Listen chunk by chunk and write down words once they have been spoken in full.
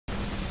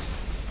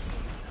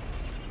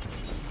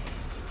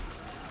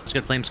Let's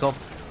get Flame Skull.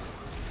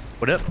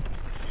 What up?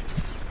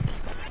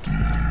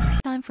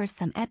 Time for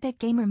some epic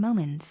gamer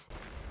moments.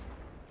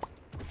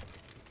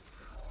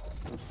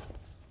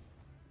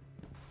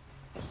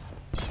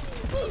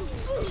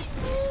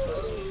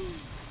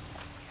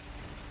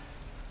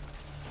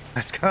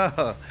 Let's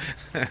go.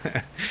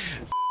 I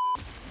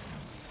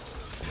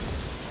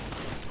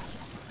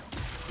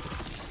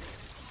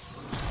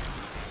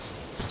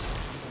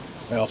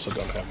also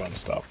don't have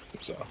unstop,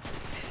 so.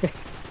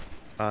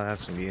 Oh,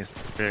 that's gonna be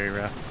very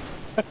rough.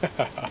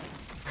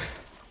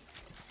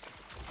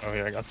 Oh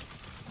yeah, I got.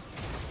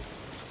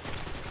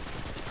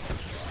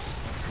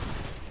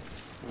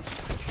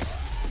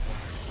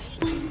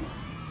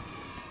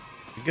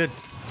 You're good.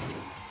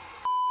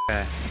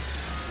 Okay.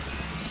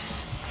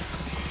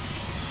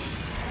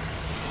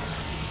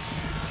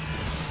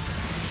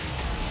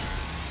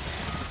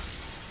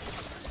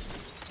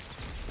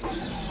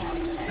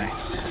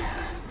 Nice.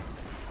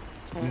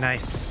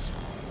 Nice.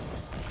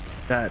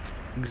 That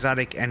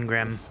exotic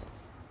engram.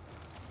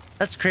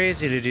 That's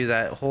crazy to do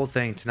that whole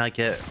thing to not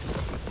get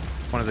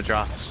one of the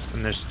drops.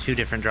 And there's two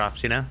different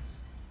drops, you know? You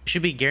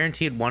should be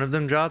guaranteed one of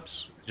them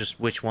drops. Just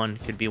which one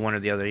could be one or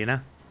the other, you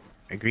know?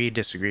 Agree,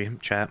 disagree,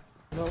 chat.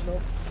 No.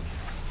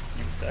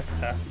 That's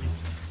happy.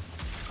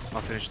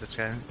 I'll finish this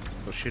guy.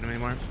 Don't shoot him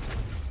anymore.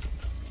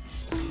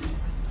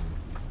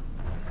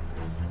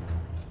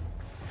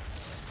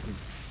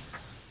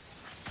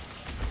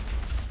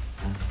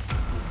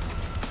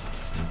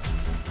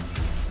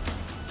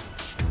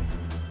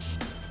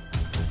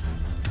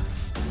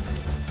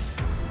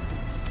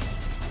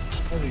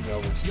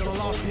 You're the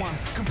last one.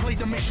 Complete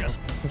the mission.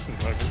 This is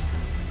ugly.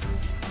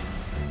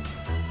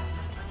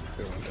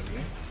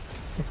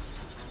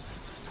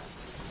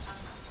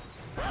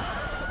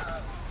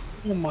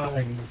 Oh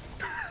my.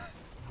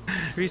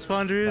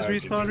 Respawn, Drews,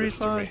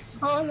 respawn.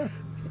 Oh no.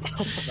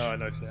 No, I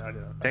know. I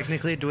know.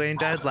 Technically, Dwayne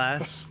died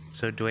last,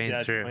 so Dwayne's Yeah,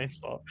 it's through. Dwayne's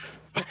fault.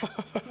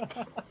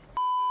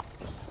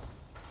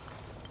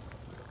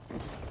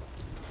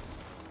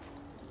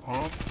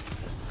 Huh?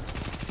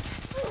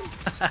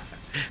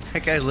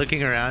 That guy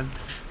looking around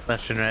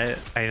left and right.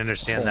 I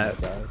understand Oh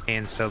that my God.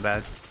 pain so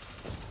bad.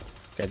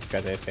 Okay, this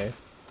guy's AFK.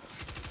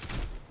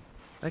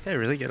 That guy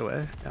really get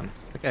away? Damn.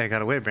 That guy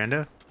got away,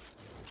 Brando.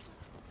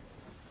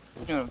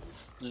 Yeah,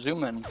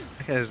 zoom in.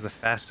 That guy is the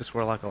fastest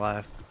warlock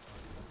alive.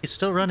 He's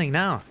still running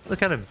now.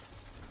 Look at him.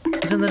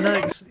 He's in the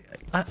nugs.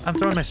 I'm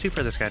throwing my super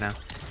at this guy now.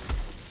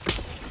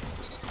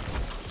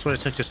 That's what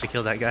it took just to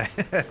kill that guy.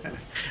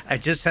 I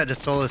just had to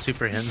solo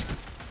super him.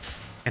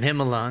 And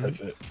him alone. That's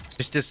it.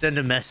 Just to send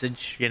a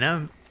message, you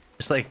know?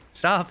 Just like,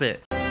 stop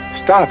it.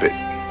 Stop it.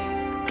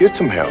 Get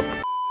some help.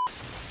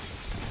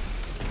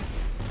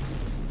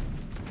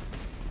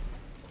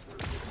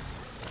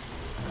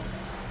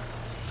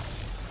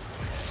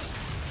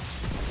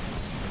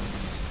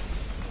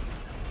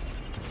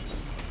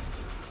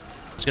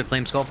 Let's get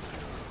Flame Skull.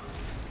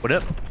 What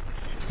up?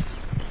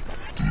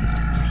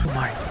 Oh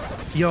my.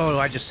 Yo,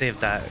 I just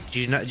saved that.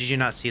 Did you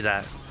not see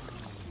that?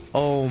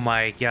 Oh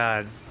my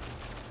god.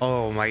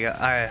 Oh my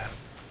god.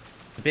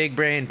 Big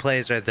brain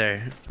plays right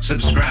there.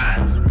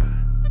 Subscribe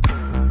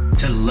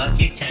to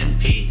Lucky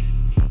 10p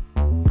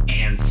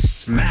and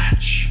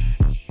smash